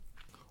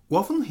We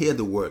often hear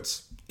the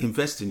words,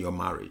 invest in your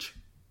marriage.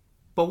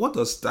 But what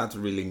does that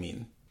really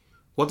mean?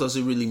 What does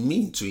it really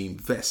mean to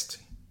invest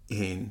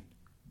in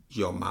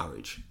your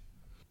marriage?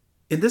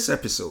 In this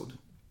episode,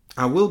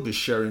 I will be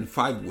sharing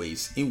 5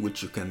 ways in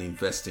which you can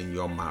invest in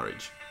your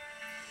marriage.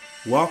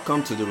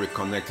 Welcome to the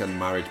Reconnected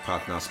Marriage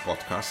Partners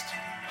podcast.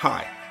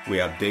 Hi, we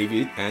are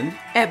David and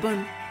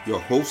Eben, your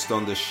host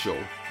on the show.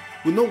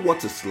 We know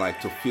what it's like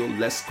to feel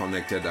less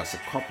connected as a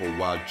couple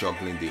while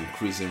juggling the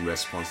increasing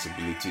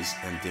responsibilities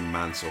and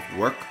demands of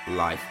work,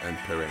 life, and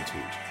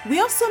parenthood. we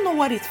also know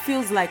what it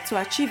feels like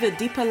to achieve a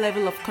deeper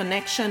level of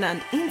connection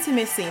and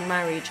intimacy in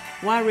marriage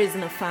while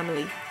raising a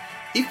family.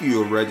 If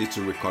you're ready to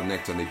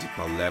reconnect on a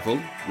deeper level,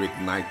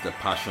 reignite the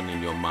passion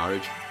in your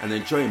marriage, and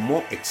enjoy a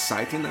more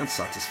exciting and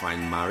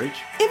satisfying marriage,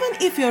 Even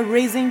if you're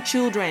raising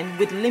children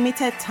with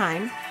limited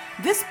time,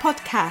 this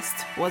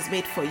podcast was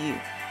made for you.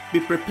 be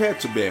prepared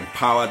to be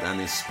empowered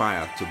and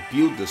inspired to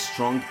build the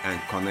strong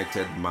and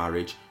connected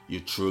marriage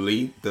you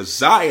truly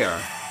desire.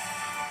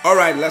 All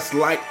right, let's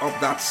light up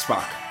that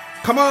spark.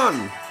 Come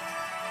on!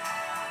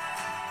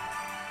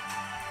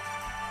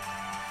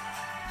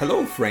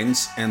 Hello,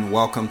 friends, and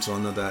welcome to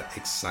another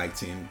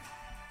exciting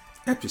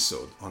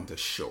episode on the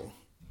show.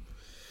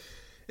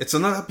 It's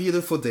another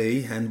beautiful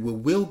day, and we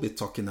will be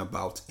talking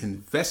about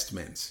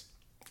investments.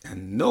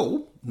 And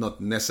no, not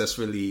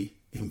necessarily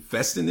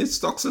investing in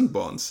stocks and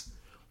bonds,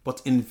 but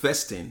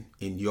investing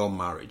in your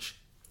marriage.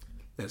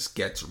 Let's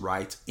get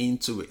right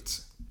into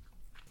it.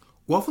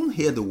 We often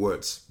hear the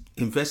words,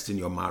 invest in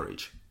your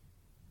marriage.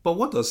 But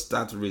what does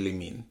that really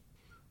mean?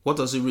 What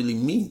does it really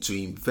mean to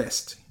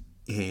invest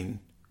in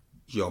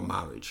your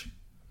marriage?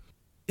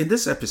 In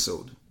this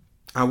episode,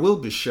 I will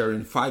be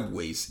sharing 5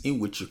 ways in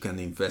which you can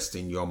invest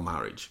in your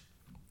marriage.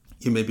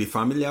 You may be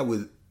familiar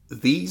with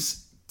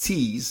these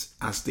T's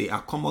as they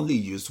are commonly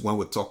used when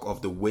we talk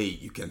of the way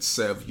you can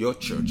serve your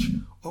church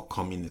or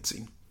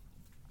community.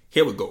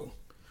 Here we go.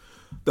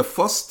 The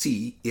first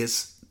T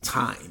is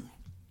time.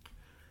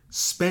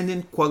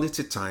 Spending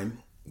quality time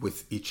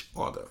with each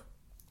other.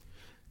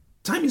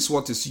 Time is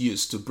what is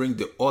used to bring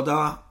the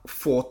other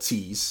 4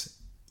 T's,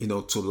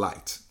 to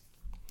light.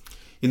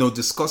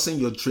 Discussing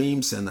your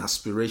dreams and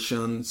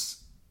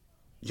aspirations,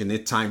 you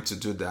need time to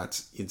do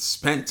that. You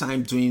spend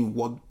time doing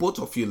what both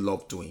of you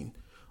love doing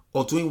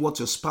or doing what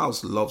your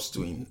spouse loves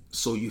doing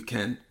so you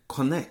can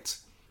connect.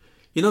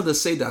 They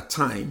say that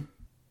time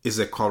is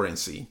a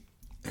currency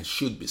and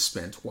should be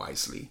spent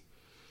wisely.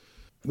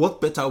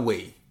 What better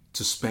way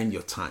to spend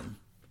your time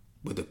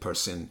with the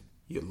person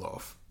you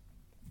love?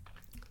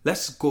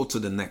 Let's go to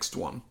the next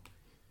one.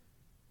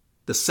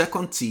 The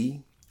second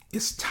T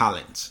is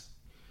talent.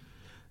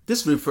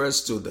 This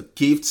refers to the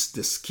gifts,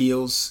 the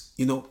skills,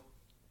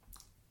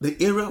 the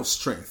area of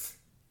strength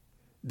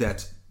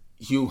that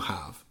you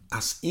have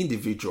as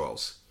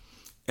individuals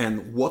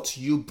and what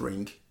you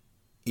bring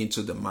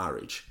into the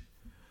marriage.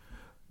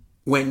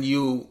 When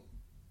you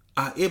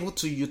are able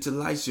to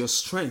utilize your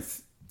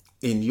strength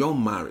in your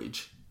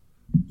marriage,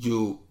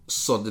 you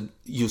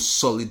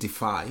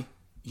solidify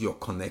your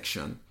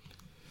connection.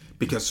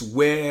 Because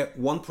where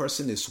one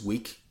person is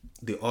weak,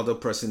 the other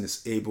person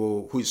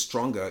who is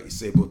stronger,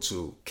 is able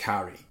to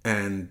carry,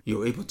 and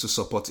you're able to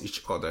support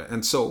each other.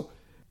 And so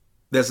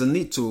there's a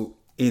need to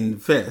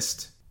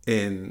invest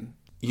in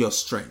your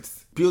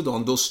strength. Build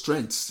on those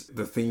strengths,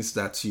 the things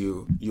that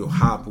you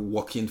have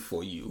working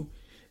for you.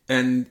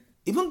 And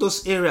even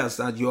those areas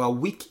that you are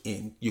weak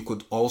in, you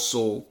could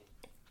also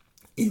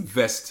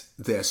invest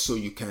there so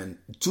you can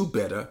do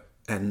better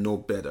and know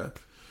better,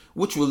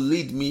 which will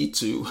lead me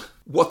to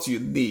what you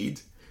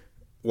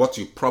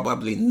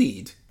probably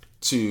need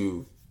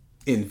to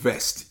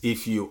invest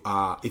if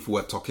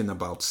we're talking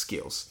about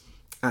skills.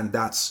 And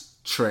that's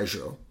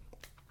treasure.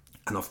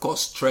 And of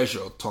course,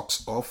 treasure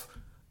talks of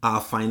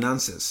our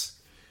finances.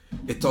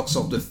 It talks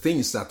of the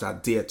things that are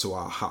dear to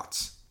our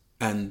hearts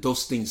and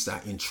those things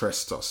that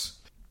interest us.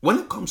 When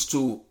it comes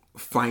to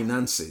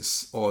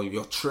finances or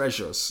your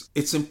treasures,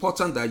 it's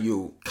important that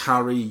you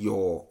carry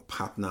your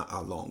partner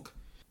along.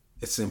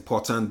 It's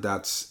important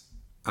that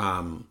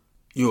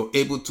you're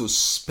able to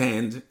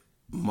spend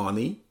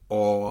money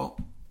or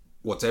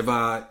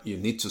whatever you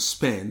need to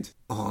spend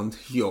on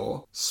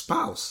your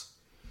spouse.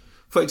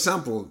 For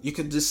example, you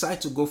could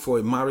decide to go for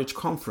a marriage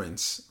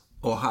conference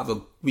or have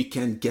a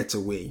weekend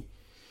getaway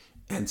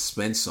and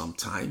spend some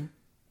time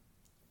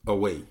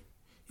away,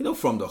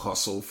 from the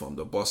hustle, from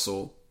the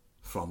bustle,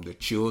 from the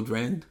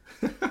children.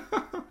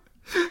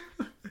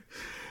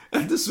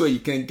 And this way you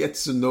can get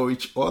to know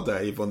each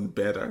other even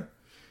better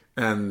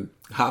and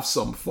have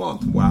some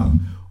fun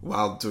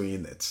while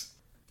doing it.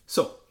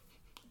 So,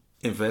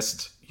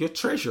 invest your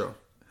treasure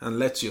and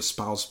let your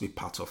spouse be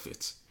part of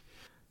it.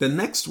 The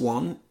next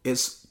one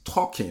is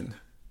talking,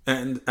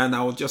 and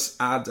I'll just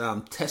add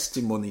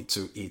testimony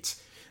to it.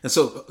 And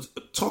so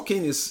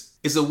talking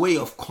is a way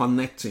of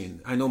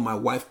connecting. I know my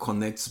wife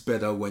connects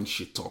better when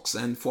she talks,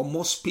 and for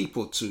most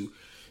people too,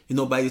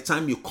 by the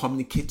time you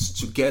communicate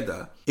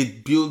together,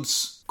 it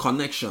builds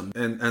connection,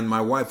 and my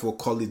wife will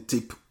call it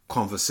deep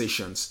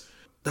conversations.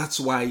 That's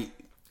why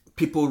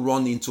people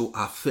run into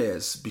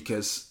affairs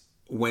because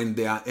when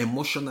they are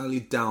emotionally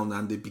down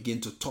and they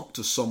begin to talk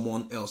to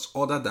someone else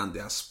other than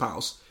their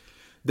spouse,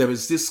 there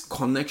is this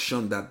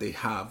connection that they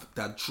have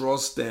that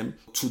draws them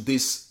to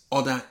this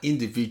other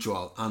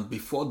individual. And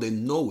before they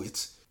know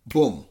it,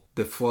 boom,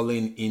 they're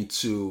falling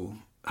into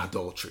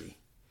adultery.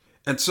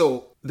 And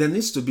so there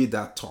needs to be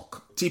that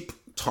talk, deep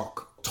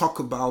talk. Talk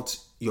about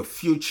your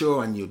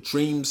future and your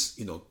dreams,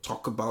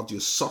 talk about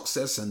your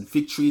success and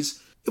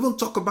victories, even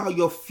talk about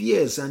your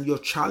fears and your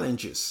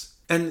challenges.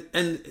 And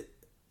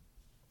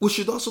we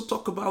should also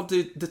talk about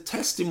the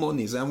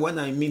testimonies. And when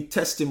I mean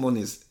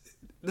testimonies,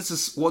 this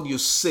is what you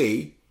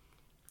say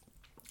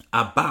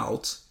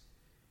about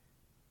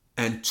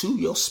and to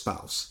your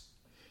spouse.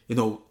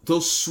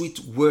 Those sweet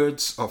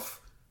words of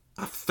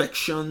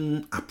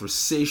affection,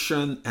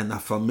 appreciation, and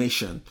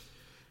affirmation.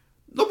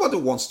 Nobody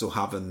wants to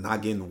have a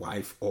nagging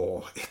wife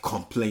or a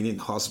complaining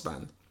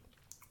husband.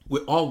 We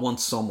all want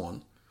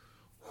someone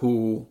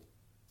who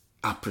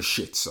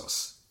appreciates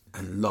us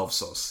and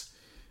loves us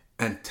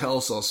and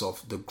tells us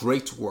of the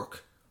great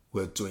work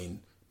we're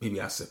doing, maybe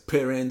as a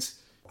parent,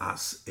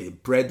 as a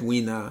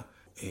breadwinner,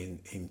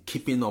 in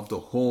keeping of the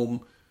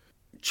home,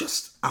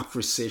 just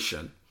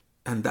appreciation.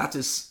 And that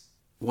is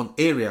one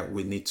area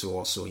we need to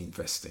also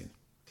invest in.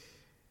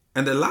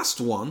 And the last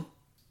one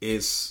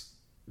is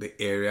the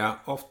area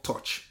of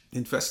touch,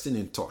 investing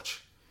in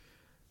touch.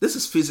 This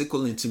is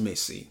physical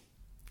intimacy.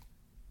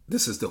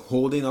 This is the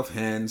holding of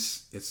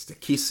hands, it's the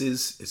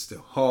kisses, it's the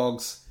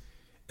hugs,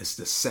 it's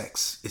the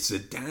sex, it's the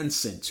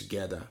dancing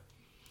together.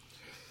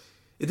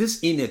 It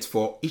is innate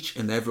for each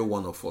and every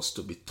one of us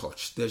to be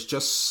touched. There's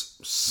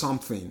just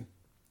something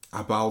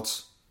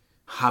about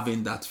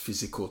having that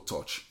physical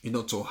touch,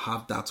 to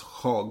have that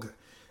hug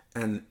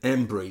and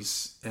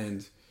embrace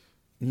and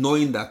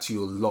knowing that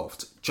you're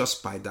loved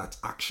just by that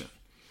action.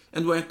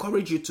 And we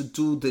encourage you to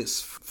do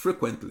this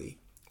frequently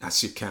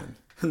as you can,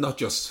 not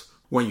just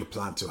when you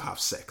plan to have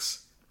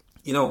sex.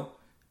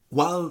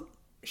 While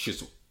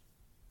she's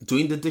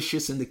doing the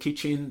dishes in the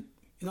kitchen,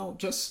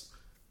 just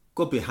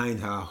go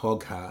behind her,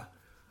 hug her.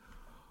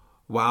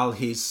 While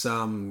he's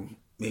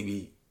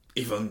maybe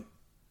even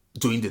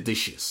doing the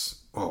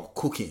dishes or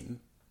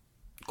cooking,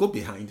 go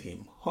behind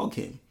him, hug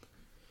him,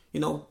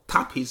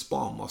 tap his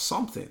bum or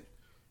something.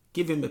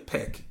 Give him a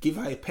peck, give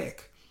her a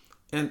peck.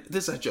 And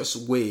these are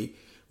just ways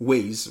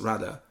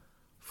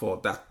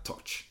for that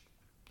touch.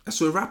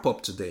 As we wrap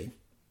up today,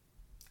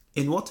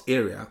 in what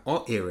area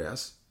or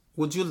areas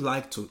would you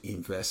like to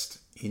invest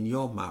in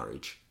your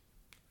marriage?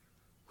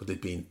 Would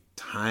it be in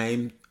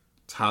time,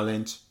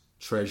 talent,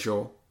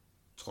 treasure,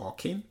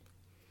 talking,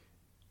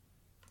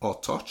 or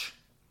touch?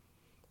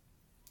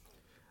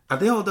 Are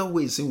there other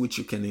ways in which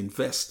you can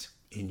invest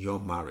in your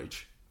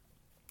marriage?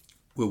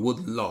 We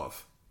would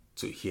love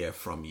to hear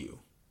from you.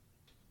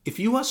 If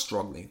you are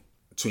struggling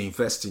to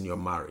invest in your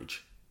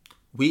marriage,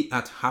 we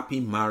at Happy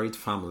Married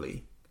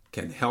Family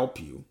can help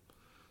you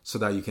so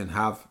that you can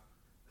have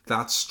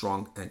that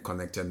strong and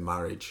connected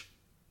marriage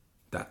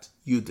that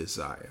you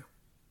desire.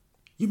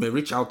 You may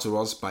reach out to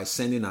us by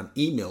sending an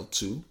email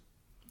to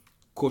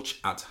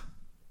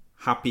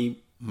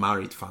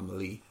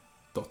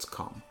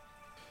coach@happymarriedfamily.com.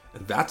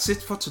 And that's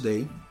it for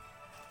today.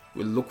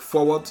 We look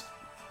forward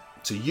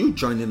to you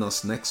joining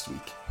us next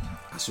week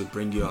as we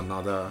bring you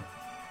another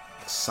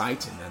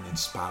exciting and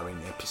inspiring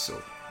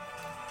episode.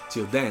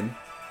 Till then,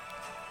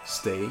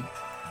 stay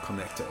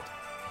connected.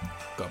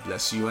 God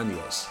bless you and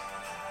yours.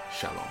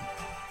 Shalom.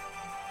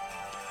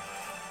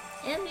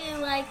 If you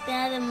like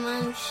that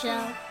among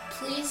show,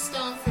 please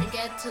don't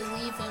forget to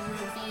leave a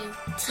review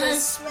to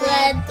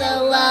spread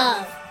the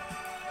love.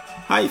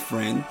 Hi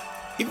friend,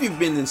 if you've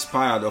been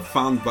inspired or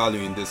found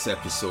value in this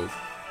episode,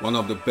 one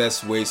of the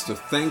best ways to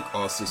thank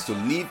us is to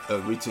leave a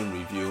written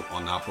review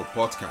on Apple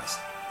Podcast.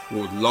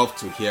 We would love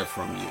to hear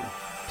from you.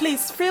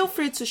 Please feel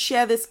free to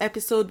share this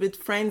episode with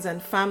friends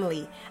and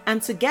family,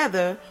 and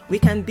together we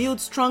can build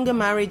stronger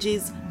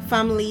marriages,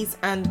 families,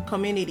 and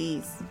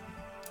communities.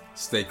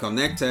 Stay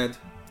connected.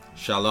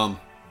 Shalom.